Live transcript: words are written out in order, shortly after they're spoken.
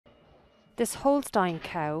This Holstein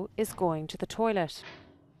cow is going to the toilet.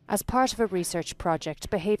 As part of a research project,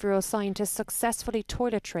 behavioural scientists successfully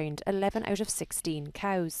toilet trained 11 out of 16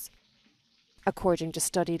 cows. According to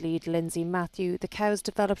study lead Lindsay Matthew, the cows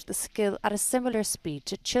developed the skill at a similar speed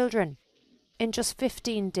to children. In just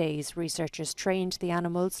 15 days, researchers trained the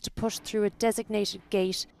animals to push through a designated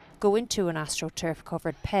gate, go into an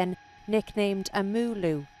AstroTurf-covered pen, nicknamed a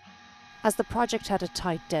moo-loo. As the project had a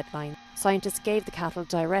tight deadline, scientists gave the cattle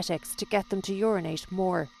diuretics to get them to urinate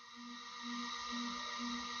more.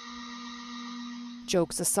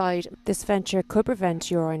 Jokes aside, this venture could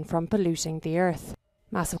prevent urine from polluting the earth.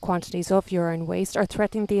 Massive quantities of urine waste are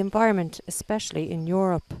threatening the environment, especially in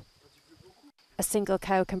Europe. A single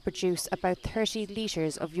cow can produce about 30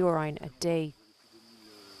 litres of urine a day.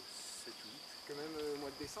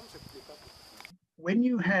 When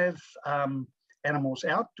you have animals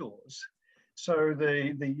outdoors, so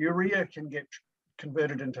the urea can get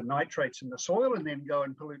converted into nitrates in the soil and then go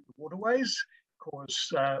and pollute the waterways,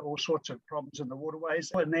 cause all sorts of problems in the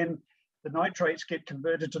waterways. And then the nitrates get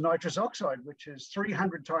converted to nitrous oxide, which is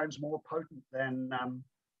 300 times more potent than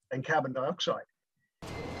carbon dioxide.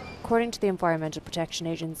 According to the Environmental Protection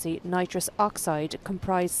Agency, nitrous oxide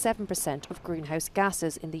comprised 7% of greenhouse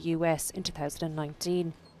gases in the US in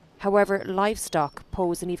 2019. However, livestock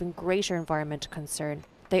pose an even greater environmental concern.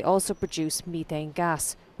 They also produce methane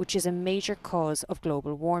gas, which is a major cause of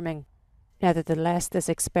global warming. Nevertheless, this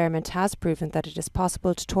experiment has proven that it is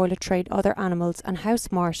possible to toilet train other animals and how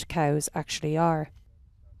smart cows actually are.